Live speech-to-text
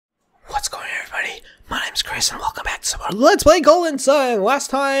guys, and welcome back to some more Let's Play Golden Sun. Last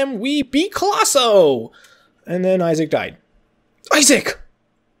time we beat Colosso, and then Isaac died. Isaac!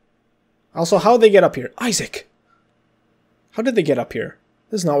 Also, how did they get up here? Isaac! How did they get up here?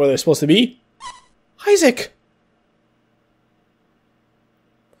 This is not where they're supposed to be. Isaac!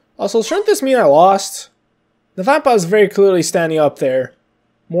 Also, shouldn't this mean I lost? The vampire is very clearly standing up there.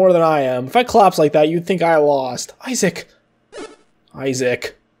 More than I am. If I collapse like that, you'd think I lost. Isaac!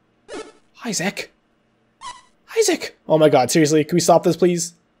 Isaac! Isaac! Isaac! Oh my god, seriously, can we stop this,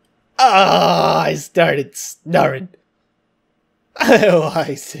 please? Ah, I started snoring. Oh,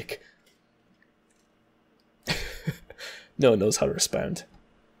 Isaac. No one knows how to respond.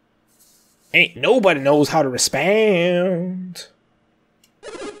 Ain't nobody knows how to respond.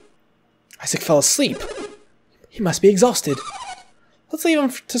 Isaac fell asleep. He must be exhausted. Let's leave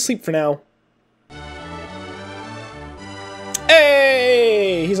him to sleep for now.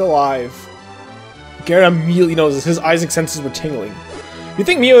 Hey! He's alive. Garrett immediately notices. His Isaac senses were tingling. You'd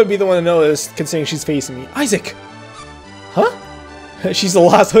think Mia would be the one to notice, considering she's facing me. Isaac! Huh? She's the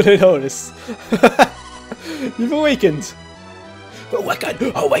last one to notice. You've awakened.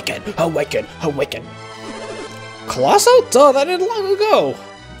 Awaken! Awaken! Awaken! Awaken! Colosso? Duh, that ended long ago.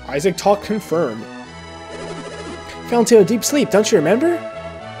 Isaac talk confirmed. Fell into a deep sleep, don't you remember?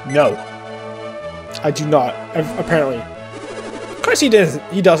 No. I do not, apparently. Of course he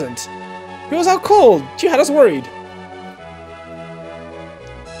doesn't. He was out cold. You had us worried.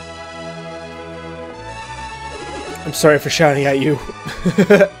 I'm sorry for shouting at you.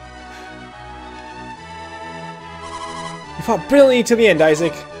 You fought brilliantly to the end,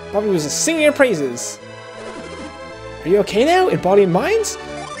 Isaac. Babi was singing your praises. Are you okay now, in body and mind?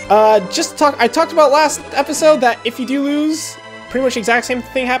 I talked about last episode that if you do lose, pretty much the exact same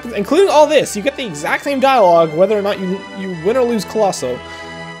thing happens, including all this. You get the exact same dialogue whether or not you win or lose Colosso.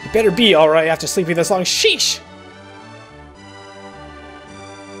 You better be alright after sleeping this long. Sheesh!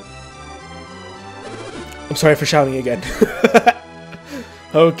 I'm sorry for shouting again.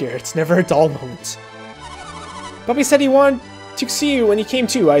 Oh, Garrett, it's never a dull moment. Babi said he wanted to see you when he came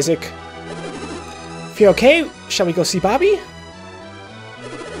to, Isaac. If you're okay, shall we go see Babi?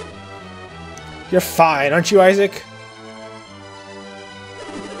 You're fine, aren't you, Isaac?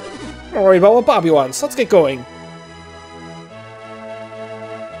 Don't worry about what Babi wants. Let's get going.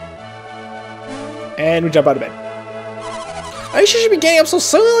 And we jump out of bed. Are you sure you should be getting up so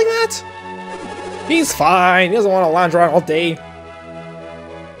soon like that? He's fine. He doesn't want to lounge around all day.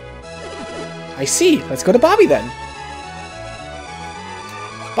 I see. Let's go to Babi then.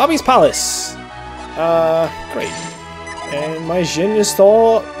 Babi's palace. Great. And my Jin is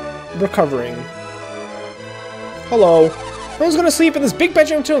still recovering. Hello. No one's gonna sleep in this big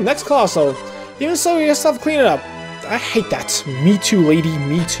bedroom until next Colosso. Even so, you have to clean it up. I hate that. Me too, lady.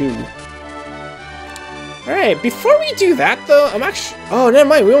 Me too. Alright, before we do that, though, I'm actually... Oh, never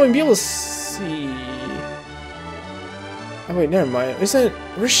mind. We won't be able to see... Oh, wait, never mind.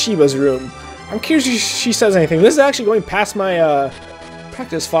 Where's Shiba's room? I'm curious if she says anything. This is actually going past my,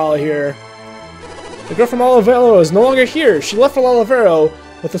 practice file here. The girl from Olivero is no longer here. She left for Olivero,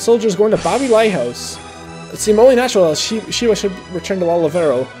 with the soldiers going to Babi Lighthouse. It seemed only natural that Shiba should return to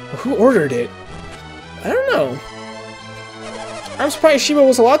Olivero. But who ordered it? I don't know. I'm surprised Shiba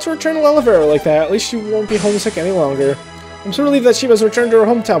was allowed to return to Olivero like that. At least she won't be homesick any longer. I'm so relieved that Shiba's returned to her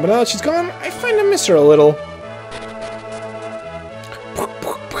hometown, but now that she's gone, I find I miss her a little.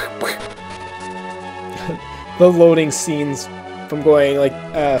 The loading scenes from going,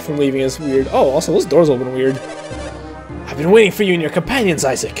 from leaving is weird. Oh, also, those doors open weird. I've been waiting for you and your companions,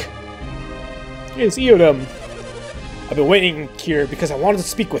 Isaac. It's Eodom. I've been waiting here because I wanted to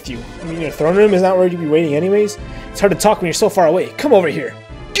speak with you. I mean, your throne room is not where you'd be waiting anyways. It's hard to talk when you're so far away. Come over here.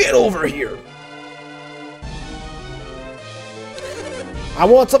 Get over here. I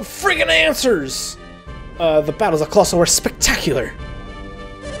want some friggin' answers. The battles of Colosso were spectacular.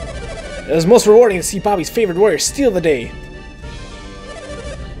 It was most rewarding to see Babi's favorite warrior steal the day.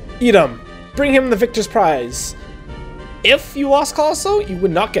 Eat bring him the victor's prize. If you lost Colosso, you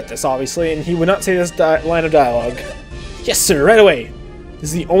would not get this, obviously, and he would not say this line of dialogue. Yes, sir, right away.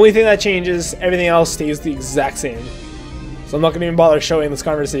 This is the only thing that changes. Everything else stays the exact same. So I'm not going to even bother showing this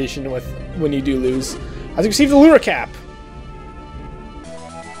conversation with when you do lose. As you received the lure cap.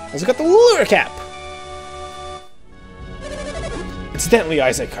 As you got the lure cap. Incidentally,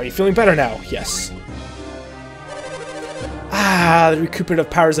 Isaac, are you feeling better now? Yes. Ah, the recuperative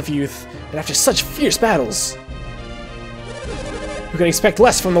powers of youth, and after such fierce battles. We can expect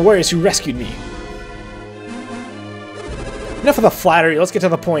less from the warriors who rescued me. Enough of the flattery, let's get to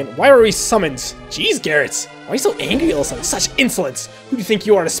the point. Why were we summoned? Jeez, Garrett, why are you so angry all of a sudden? Such insolence! Who do you think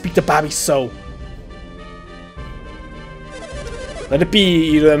you are to speak to Babi so? Let it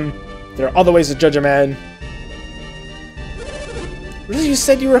be, Edom. There are other ways to judge a man. What did you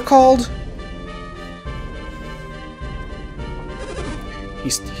said you were called?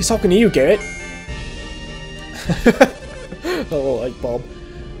 He's talking to you, Garrett. A little light bulb.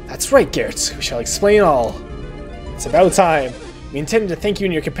 That's right, Garrett. We shall explain all. It's about time. We intended to thank you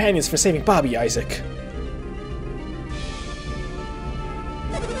and your companions for saving Babi, Isaac.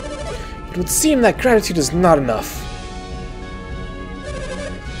 It would seem that gratitude is not enough.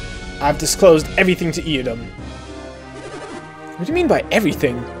 I've disclosed everything to Edom. What do you mean by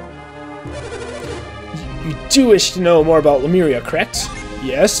everything? You do wish to know more about Lemuria, correct?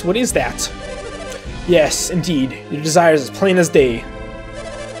 Yes, what is that? Yes, indeed. Your desire is as plain as day.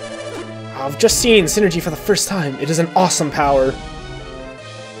 I've just seen Synergy for the first time. It is an awesome power.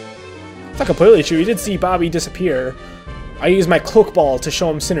 It's not completely true. You did see Babi disappear. I used my cloak ball to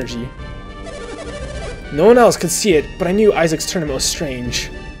show him Synergy. No one else could see it, but I knew Isaac's tournament was strange.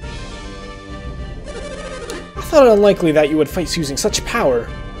 I thought it unlikely that you would fight using such power.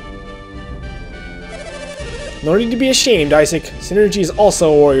 No need to be ashamed, Isaac. Synergy is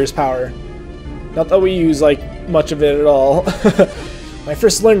also a warrior's power. Not that we use, like, much of it at all. When I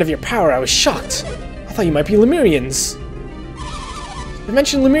first learned of your power, I was shocked. I thought you might be Lemurians. You've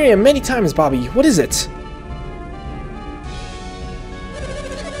mentioned Lemuria many times, Babi. What is it?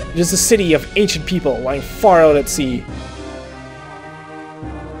 It is a city of ancient people lying far out at sea.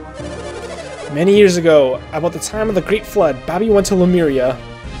 Many years ago, about the time of the Great Flood, Babi went to Lemuria.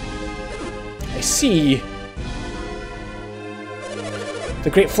 I see. The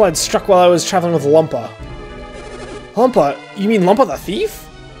Great Flood struck while I was traveling with Lumpa. Lumpa? You mean Lumpa the thief?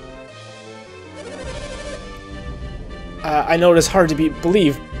 I know it is hard to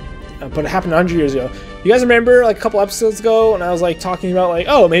believe, but it happened 100 years ago. You guys remember, like, a couple episodes ago when I was, like, talking about, like,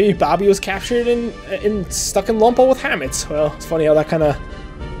 oh, maybe Babi was captured and stuck in Lumpa with Hammett? Well, it's funny how that kind of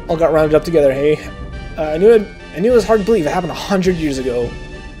all got rounded up together, hey? I knew it was hard to believe it happened 100 years ago.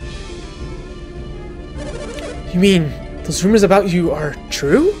 You mean those rumors about you are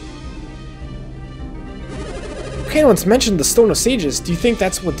true? Okay, once mentioned the Stone of Sages. Do you think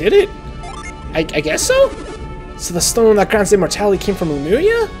that's what did it? I guess so? So the stone that grants immortality came from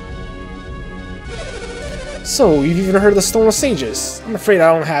Lemuria? So, you've even heard of the Stone of Sages? I'm afraid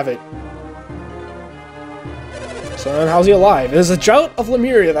I don't have it. So then how's he alive? It is a drought of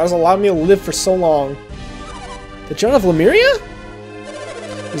Lemuria that has allowed me to live for so long. The drought of Lemuria?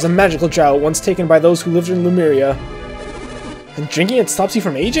 It was a magical drought once taken by those who lived in Lemuria. And drinking it stops you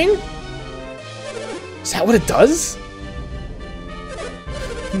from aging? Is that what it does?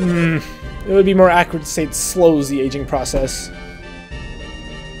 It would be more accurate to say it slows the aging process.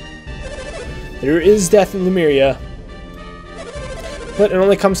 There is death in Lemuria, but it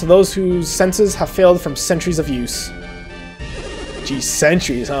only comes to those whose senses have failed from centuries of use. Geez,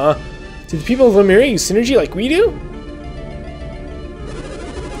 centuries, huh? Do the people of Lemuria use Synergy like we do?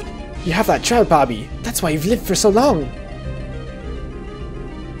 You have that drought, Babi. That's why you've lived for so long.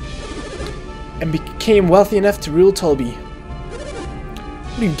 And became wealthy enough to rule Tolby.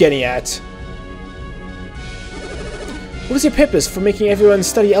 What are you getting at? What is your purpose for making everyone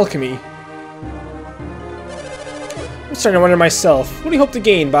study alchemy? I'm starting to wonder myself. What do you hope to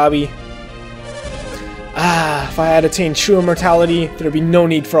gain, Babi? If I had attained true immortality, there would be no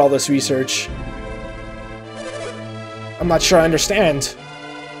need for all this research. I'm not sure I understand.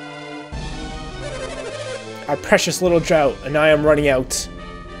 Our precious little drought, and I am running out.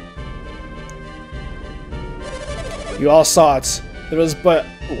 You all saw it. There was but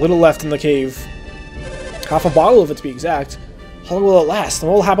little left in the cave. Half a bottle of it, to be exact. How long will it last? And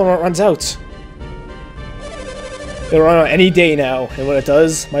what will happen when it runs out? It'll run out any day now, and when it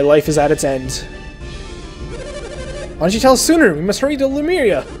does, my life is at its end. Why don't you tell us sooner? We must hurry to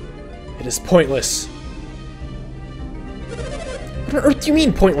Lemuria. It is pointless. What on earth do you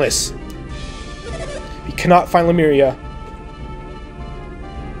mean, pointless? We cannot find Lemuria.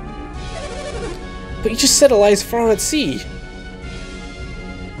 But you just said it lies far out at sea.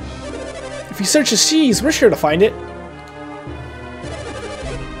 If we search the seas, we're sure to find it.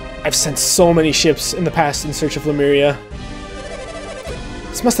 I've sent so many ships in the past in search of Lemuria.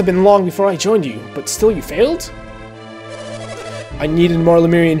 This must have been long before I joined you, but still you failed? I needed more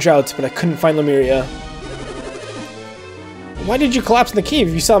Lemurian droughts, but I couldn't find Lemuria. Why did you collapse in the cave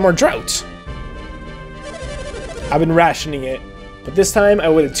if you saw more drought? I've been rationing it, but this time I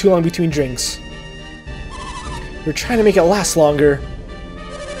waited too long between drinks. We're trying to make it last longer.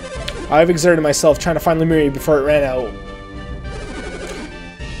 I've exerted myself trying to find Lemuria before it ran out.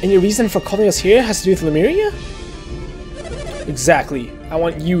 And your reason for calling us here has to do with Lemuria? Exactly. I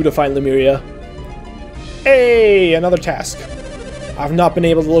want you to find Lemuria. Hey, another task. I've not been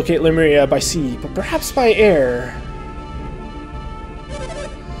able to locate Lemuria by sea, but perhaps by air.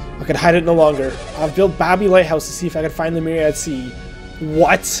 I could hide it no longer. I've built Babi Lighthouse to see if I could find Lemuria at sea.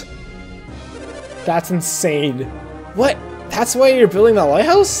 What? That's insane. What? That's why you're building that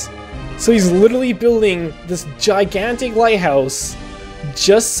lighthouse? So he's literally building this gigantic lighthouse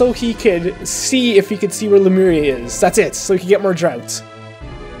just so he could see if he could see where Lemuria is. That's it, so he could get more drought.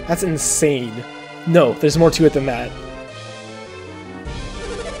 That's insane. No, there's more to it than that.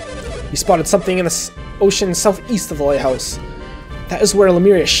 He spotted something in the ocean southeast of the lighthouse. That is where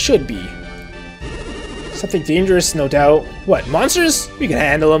Lemuria should be. Something dangerous, no doubt. What, monsters? We can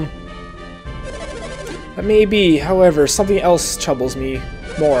handle them. That may be, however, something else troubles me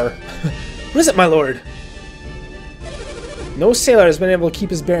more. What is it, my lord? No sailor has been able to keep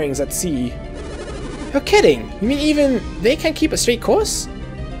his bearings at sea. You're kidding! You mean even they can't keep a straight course?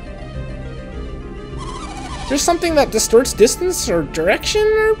 There's something that distorts distance or direction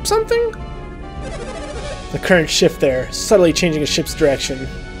or something? The current shift there, subtly changing a ship's direction.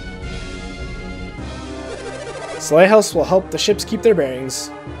 This lighthouse will help the ships keep their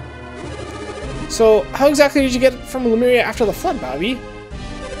bearings. So, how exactly did you get from Lemuria after the flood, Babi?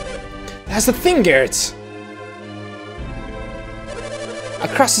 That's the thing, Garrett!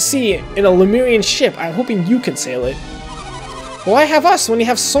 Across the sea, in a Lemurian ship, I'm hoping you can sail it. Why have us when you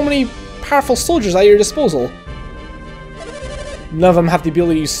have so many powerful soldiers at your disposal? None of them have the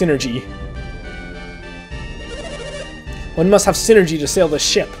ability to use synergy. One must have synergy to sail the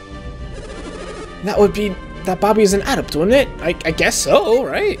ship. That would be that Babi is an adept, wouldn't it? I guess so,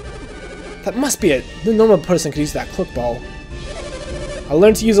 right? That must be it. No normal person could use that cloak ball. I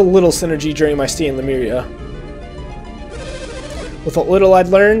learned to use a little synergy during my stay in Lemuria. With what little I'd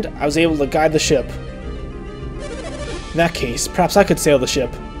learned, I was able to guide the ship. In that case, perhaps I could sail the ship.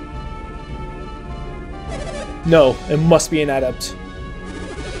 No, it must be an adept.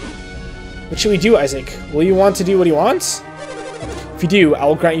 What should we do, Isaac? Will you want to do what he wants? If you do, I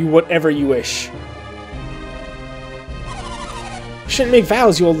will grant you whatever you wish. You shouldn't make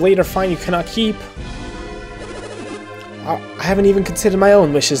vows you will later find you cannot keep. I haven't even considered my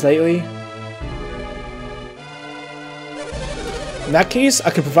own wishes lately. In that case,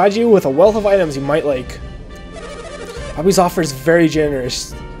 I could provide you with a wealth of items you might like. Babi's offer is very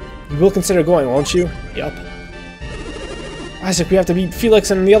generous. You will consider going, won't you? Yup. Isaac, we have to beat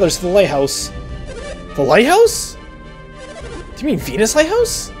Felix and the others to the lighthouse. The lighthouse? Do you mean Venus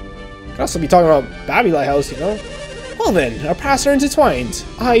Lighthouse? Could also be talking about Babi Lighthouse, you know? Well then, our paths are intertwined.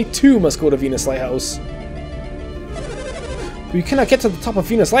 I too must go to Venus Lighthouse. We cannot get to the top of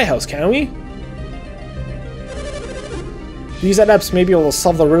Venus Lighthouse, can we? These adepts may be able to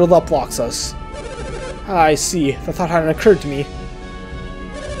solve the riddle that blocks us. Ah, I see. The thought hadn't occurred to me.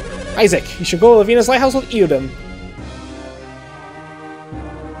 Isaac, you should go to the Venus Lighthouse with Eodom.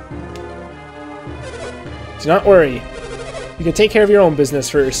 Do not worry. You can take care of your own business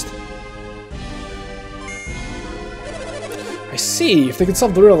first. I see. If they can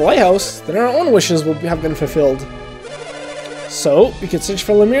solve the riddle of the lighthouse, then our own wishes will have been fulfilled. So, we could search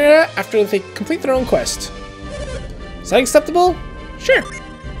for Lemuria after they complete their own quest. Is that acceptable? Sure.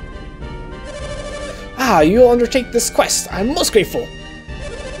 Ah, you'll undertake this quest. I'm most grateful.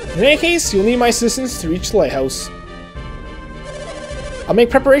 In any case, you'll need my assistance to reach the lighthouse. I'll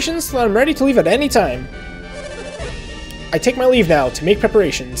make preparations so that I'm ready to leave at any time. I take my leave now to make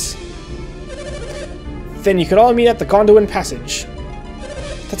preparations. Then you could all meet at the Gondolin Passage.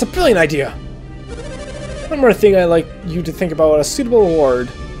 That's a brilliant idea. One more thing I'd like you to think about: a suitable reward.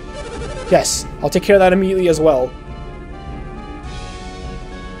 Yes, I'll take care of that immediately as well.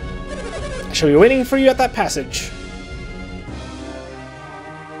 I shall be waiting for you at that passage.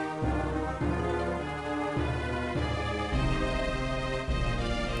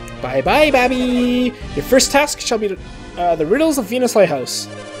 Bye-bye, Babi! Your first task shall be the riddles of Venus Lighthouse.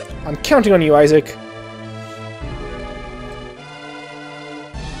 I'm counting on you, Isaac.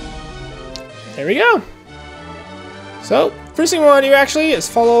 There we go. So, first thing we want to do actually is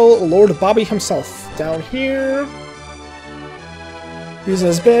follow Lord Babi himself. Down here. He's in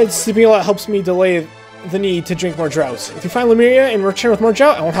his bed. Sleeping a lot helps me delay the need to drink more drought. If you find Lemuria and return with more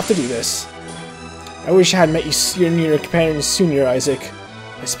drought, I won't have to do this. I wish I had met you and your companions sooner, Isaac.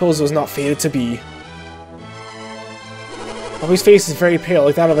 I suppose it was not fated to be. Babi's face is very pale,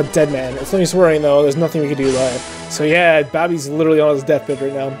 like that of a dead man. It's no use worrying though, there's nothing we can do about it. So yeah, Babi's literally on his deathbed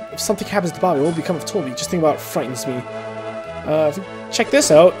right now. If something happens to Babi, what will become of Toby? Just think about it frightens me. Check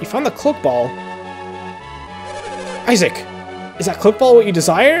this out. You found the cloak ball. Isaac, is that cloak ball what you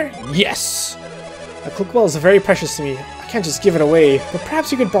desire? Yes! That cloak ball is very precious to me. I can't just give it away, but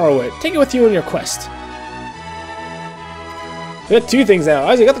perhaps you could borrow it. Take it with you on your quest. We got two things now.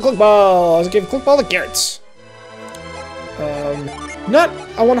 Isaac got the click ball. Isaac gave the click ball to Garrett. Not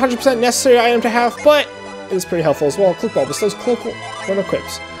a 100% necessary item to have, but it is pretty helpful as well. Click ball bestows cloak when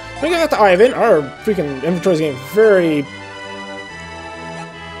equipped. We give that to Ivan. Our freaking inventory is getting very...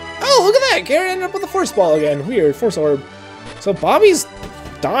 Oh, look at that! Garrett ended up with a force ball again. Weird, force orb. So Bobby's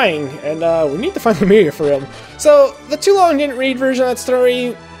dying, and we need to find Lemuria for him. So the too long didn't read version of that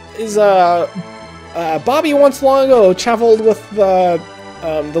story is Bobby once long ago traveled with the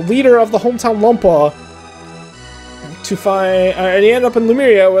leader of the hometown Lumpa to find, and he ended up in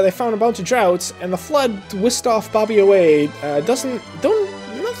Lemuria where they found a bunch of droughts, and the flood whisked off Bobby away. Nothing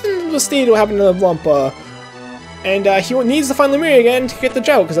was stated what happened to the Lumpa, and he needs to find Lemuria again to get the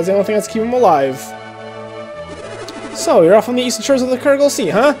drought because that's the only thing that's keeping him alive. So you're off on the eastern shores of the Kurgle Sea,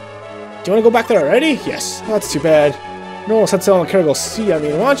 huh? Do you want to go back there already? Yes. Well, that's too bad. No one set sail on the Kurgle Sea. I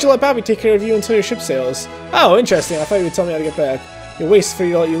mean, why don't you let Babi take care of you until your ship sails? Oh, interesting. I thought you would tell me how to get back. You'll waste for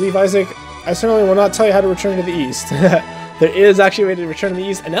you to let you leave, Isaac. I certainly will not tell you how to return to the east. There is actually a way to return to the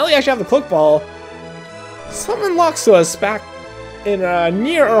east, and now we actually have the cloak ball. Something locks to us back in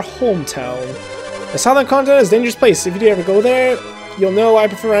near our hometown. The southern continent is a dangerous place. If you do ever go there, you'll know I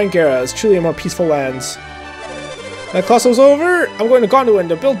prefer Angara. It's truly a more peaceful land. That Colosso's over. I'm going to Gondolin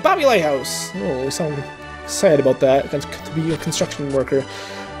to build Babi Lighthouse. Oh, we sound excited about that. To be a construction worker.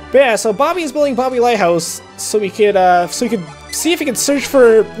 But yeah, so Bobby is building Babi Lighthouse so we could see if he could search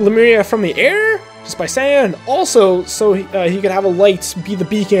for Lemuria from the air just by saying, and also so he could have a light be the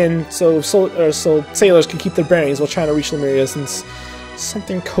beacon so sailors can keep their bearings while trying to reach Lemuria since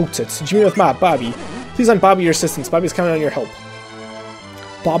something coats it. So Jimmy with Map, Bobby. Please lend Bobby your assistance. Bobby's counting on your help.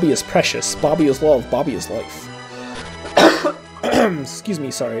 Bobby is precious. Bobby is love. Bobby is life. Excuse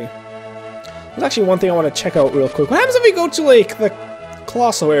me, sorry. There's actually one thing I want to check out real quick. What happens if we go to, like, the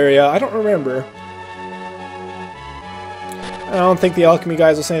Colosso area? I don't remember. I don't think the alchemy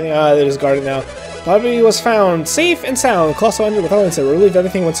guys will say anything. Ah, they're just guarded now. Bobby was found safe and sound. Colosso ended without incident. Relieved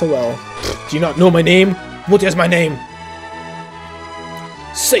everything went so well. Do you not know my name? What is my name?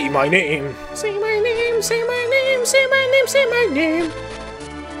 Say my name. Say my name, say my name, say my name, say my name.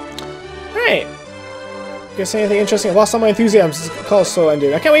 Alright. You guys say anything interesting? I lost all my enthusiasm since Colosso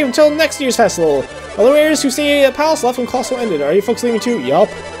ended. I can't wait until next year's festival. All the raiders who stay at Palace left when Colosso ended. Are you folks leaving too? Yup.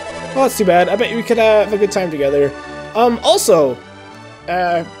 Well, that's too bad. I bet we could have a good time together. Also,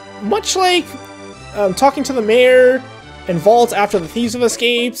 much like talking to the mayor and Vault after the thieves have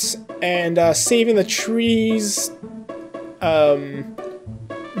escaped, and saving the trees when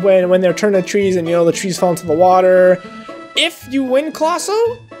they're turned into trees and, you know, the trees fall into the water. If you win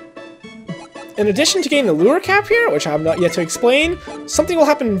Colosso, in addition to getting the lure cap here, which I have not yet to explain, something will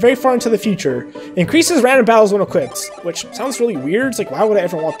happen very far into the future. It increases random battles when equipped, which sounds really weird. It's like, why would I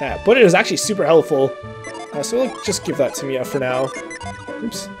ever want that? But it is actually super helpful. So we'll just give that to me for now.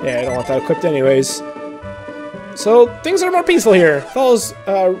 Oops. Yeah, I don't want that equipped anyways. So, things are more peaceful here. Fellows,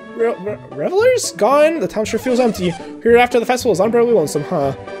 revelers? Gone? The town sure feels empty. Here after the festival is unbearably lonesome,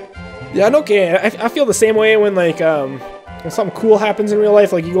 huh? Yeah, okay. I feel the same way when, like, when something cool happens in real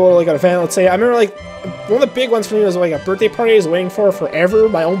life, like you go to like an event, let's say. I remember like one of the big ones for me was like a birthday party I was waiting for forever,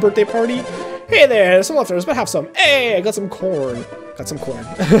 my own birthday party. Hey there, there's some leftovers, but have some. Hey, I got some corn. Got some corn.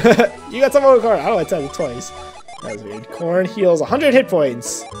 You got some more corn. I don't know, I said it twice. That was weird. Corn heals 100 hit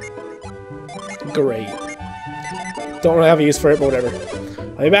points. Great. Don't really have a use for it, but whatever.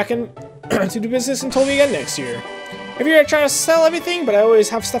 I'll be back in to do business in Toby again next year. Every year I try to sell everything, but I always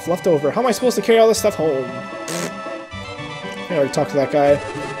have stuff left over. How am I supposed to carry all this stuff home? I already talked to that guy.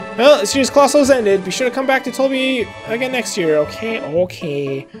 Well, this year's Colosso's ended. Be sure to come back to Toby again next year. Okay,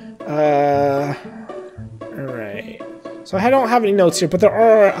 okay. Alright. So I don't have any notes here, but there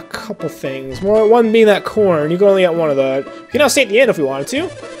are a couple things. One being that corn. You can only get one of that. We can now stay at the end if we wanted to. I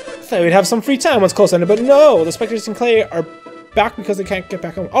thought we'd have some free time once Colosso ended, but no! The spectators in Clay are back because they can't get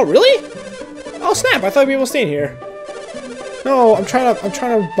back home. Oh, really? Oh, snap! I thought we'd be able to stay in here. No, I'm trying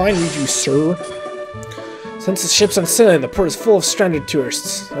to mind read you, sir. Since the ship's unsailing, the port is full of stranded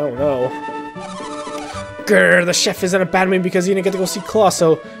tourists. Oh no. Grr, the chef is in a bad mood because he didn't get to go see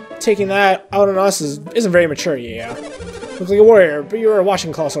Colosso. Taking that out on us isn't very mature, yeah. Looks like a warrior, but you were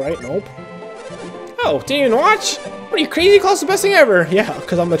watching Colosso, right? Nope. Oh, didn't even watch? What are you crazy? Colosso's the best thing ever. Yeah,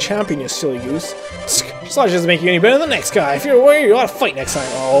 because I'm the champion, you silly goose. Just thought it doesn't make you any better than the next guy. If you're a warrior, you ought to fight next time.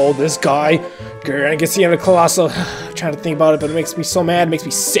 Oh, this guy. Grr, I can see him at Colosso. I'm trying to think about it, but it makes me so mad, it makes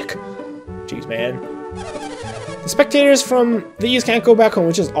me sick. Jeez, man. The spectators from the East can't go back home,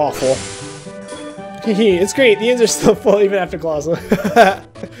 which is awful. It's great, the inns are still full even after Colosso.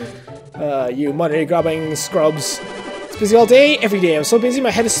 You money-grabbing scrubs. It's busy all day, every day. I'm so busy, my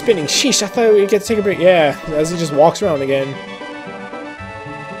head is spinning. Sheesh, I thought we'd get to take a break. Yeah, as he just walks around again.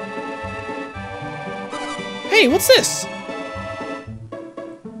 Hey, what's this?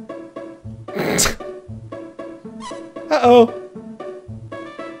 Uh-oh.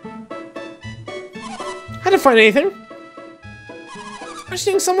 I didn't find anything. I was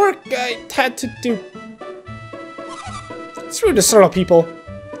doing some work I had to do. It's rude to startle people.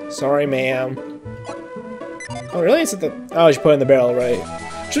 Sorry, ma'am. Oh, really? It's at the... Oh, you put it in the barrel, right.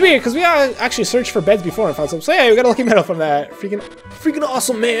 Which is weird, because we actually searched for beds before and found some. So, yeah, we got a lucky medal from that. Freaking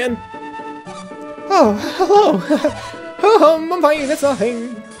awesome, man. Oh, hello. Oh, I'm fine, that's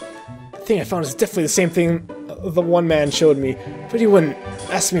nothing. The thing I found is definitely the same thing the one man showed me. But he wouldn't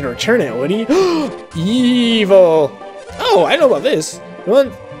ask me to return it, would he? Evil. Oh, I know about this.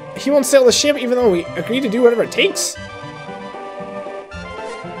 He won't sail the ship even though we agreed to do whatever it takes?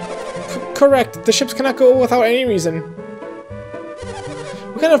 Correct. The ships cannot go without any reason.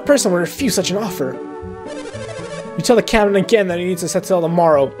 What kind of person would refuse such an offer? You tell the captain again that he needs to set sail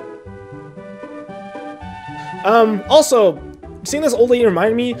tomorrow. Also, seeing this old lady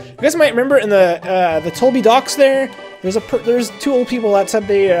remind me, you guys might remember in the Tolby docks there's two old people that said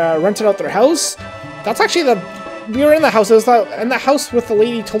they rented out their house. That's actually we were in the house. It was in the house with the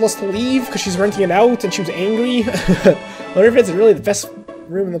lady told us to leave because she's renting it out and she was angry. I wonder if it's really the best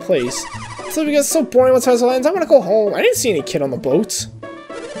room in the place. So because it's so boring once Festival ends, I'm gonna go home. I didn't see any kid on the boat.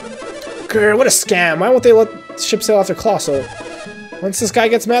 Grr, what a scam. Why won't they let the ship sail after Colosso? Once this guy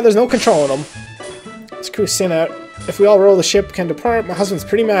gets mad, there's no controlling him. This crew's saying that if we all row, the ship can depart. My husband's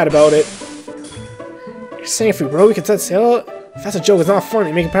pretty mad about it. You're saying if we row, we can set sail? If that's a joke, it's not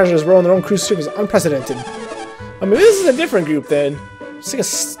funny. Making passengers row on their own cruise ship is unprecedented. Maybe this is a different group then. I'm sick of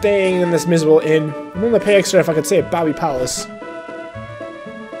staying in this miserable inn. I'm willing to pay extra if I could stay at Babi Palace.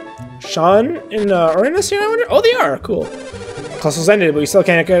 Sean and Uranus here, I wonder? Oh, they are. Cool. Castle's ended, but we still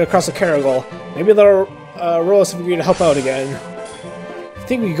can't get across the Caragol. Maybe they'll row us if we agree to help out again. I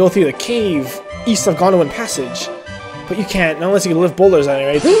think we could go through the cave east of Gondolin Passage. But you can't, not unless you can lift boulders on it,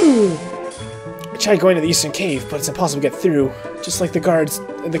 right? I tried going to the eastern cave, but it's impossible to get through. Just like the guards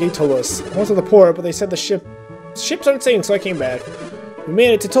at the gate told us. I went to the port, but they said the ships aren't sailing, so I came back. We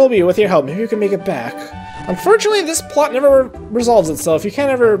made it to Tolby with your help. Maybe you can make it back. Unfortunately, this plot never resolves itself. You can't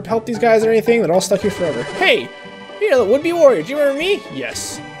ever help these guys or anything. They're all stuck here forever. Hey! You're the would-be warrior. Do you remember me?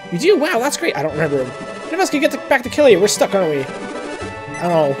 Yes. You do? Wow, that's great. I don't remember him. None of us could get back to Killia. We're stuck, aren't we? I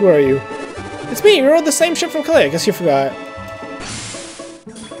don't know. Who are you? It's me. We rode the same ship from Killia. I guess you forgot.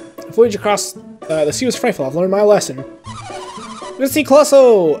 The voyage across the sea was frightful. I've learned my lesson. Good to see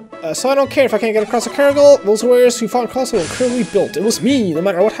Colosso. So I don't care if I can't get across the Caragol. Those warriors who fought Colosso were incredibly built. It was me. No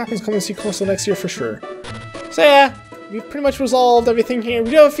matter what happens, come and see Colosso next year for sure. So yeah, we've pretty much resolved everything here.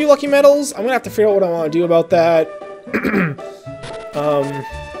 We do have a few lucky medals. I'm gonna have to figure out what I want to do about that. I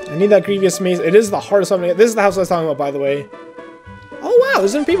need that Grievous Maze. It is the hardest one to get. This is the house I was talking about, by the way. Oh wow,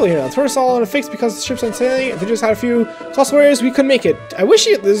 there's some people here now. Throw us all in a fix because the ship's unsailing. If we just had a few Colosso warriors, we could make it. I wish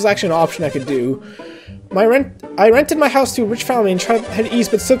this is actually an option I could do. I rented my house to a rich family and tried to head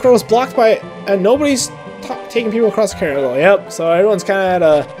east, but Silk Road was blocked by and nobody's taking people across the Caragol. Yep, so everyone's kind of at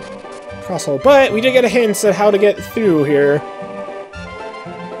a crossroad. But we did get a hint at how to get through here.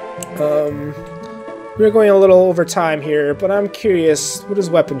 We're going a little over time here, but I'm curious. What does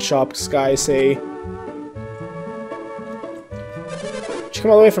Weapon Shop Sky say? Did you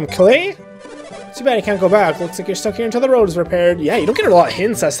come all the way from Calais? Too bad you can't go back. Looks like you're stuck here until the road is repaired. Yeah, you don't get a lot of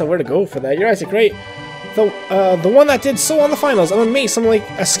hints as to where to go for that. You're actually great. The one that did so on the finals. I'm amazed someone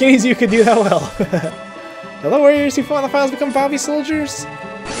like as skinny as you could do that well. Now the warriors who fought on the finals become Babi soldiers?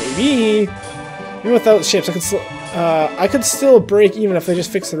 Maybe. Even without ships, I could still break even if they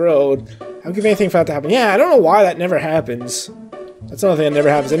just fix the road. I would give anything for that to happen. Yeah, I don't know why that never happens. That's another thing that never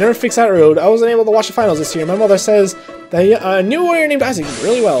happens. They never fix that road. I wasn't able to watch the finals this year. My mother says that a new warrior named Isaac did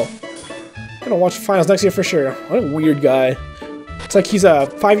really well. I'm gonna watch the finals next year for sure. What a weird guy. It's like he's a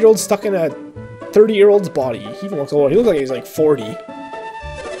 5-year-old stuck in a 30-year-old's body. He even looks old. He looks like he's like 40.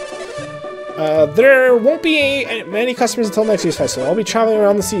 There won't be many customers until next year's festival. I'll be traveling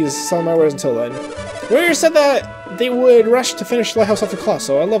around the seas selling my wares until then. Warriors said that they would rush to finish the lighthouse after Colosso,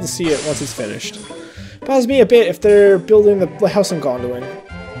 so I'd love to see it once it's finished. Bothers me a bit if they're building the lighthouse in Gondolin.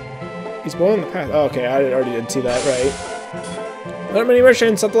 He's blowing the path. Oh, okay, I already did see that, right. Not many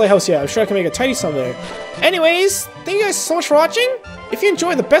merchants at the lighthouse yet. I'm sure I can make a tidy sum there. Anyways, thank you guys so much for watching. If you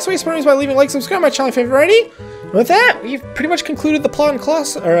enjoyed, the best way to support me is by leaving a like, subscribe to my channel if you haven't already. And with that, we've pretty much concluded the plot in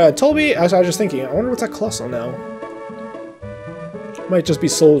Colosso, or Tolby. I was just thinking, I wonder what's at Colosso now. Might just be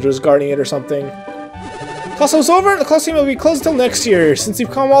soldiers guarding it or something. Colosso's over. The Colosseum will be closed until next year. Since you've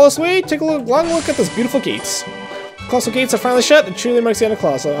come all this way, take a long look at those beautiful gates. The Colosso gates are finally shut. It truly marks the end of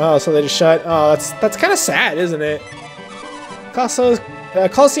Colosso. Oh, so they just shut. Oh, that's kind of sad, isn't it? Colosso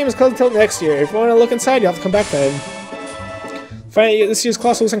Coliseum is closed until next year. If you want to look inside, you have to come back then. Finally, this year's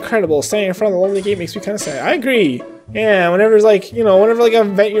Colossal was incredible. Standing in front of the lonely gate makes me kind of sad. I agree. Yeah, whenever it's like, you know, whenever like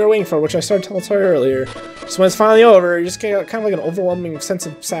an event you're waiting for, which I started telling Tori earlier, just when it's finally over, you just get kind of like an overwhelming sense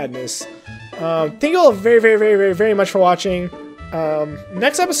of sadness. Thank you all very much for watching.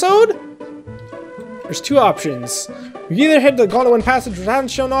 Next episode, there's two options. We can either head to the Gondolin Passage, which I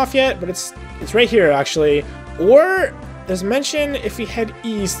haven't shown off yet, but it's right here actually, or there's mention if we head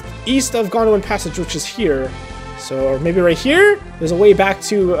east of Gondolin Passage, which is here. So, or maybe right here, there's a way back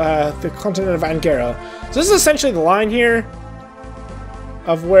to the continent of Angara. So this is essentially the line here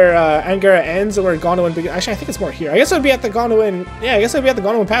of where Angara ends and where Gondolin begins. Actually, I think it's more here. I guess it would be at the Gondolin. Yeah, I guess it would be at the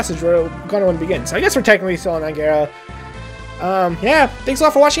Gondolin Passage where Gondolin begins. So I guess we're technically still in Angara. Yeah, thanks a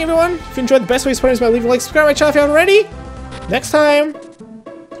lot for watching, everyone. If you enjoyed, the best way to support us is by leaving a like, subscribe to my channel if you haven't already. Next time,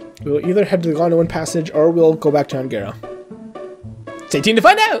 we'll either head to the Gondolin Passage or we'll go back to Angara. Stay tuned to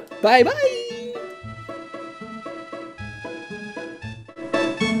find out. Bye bye.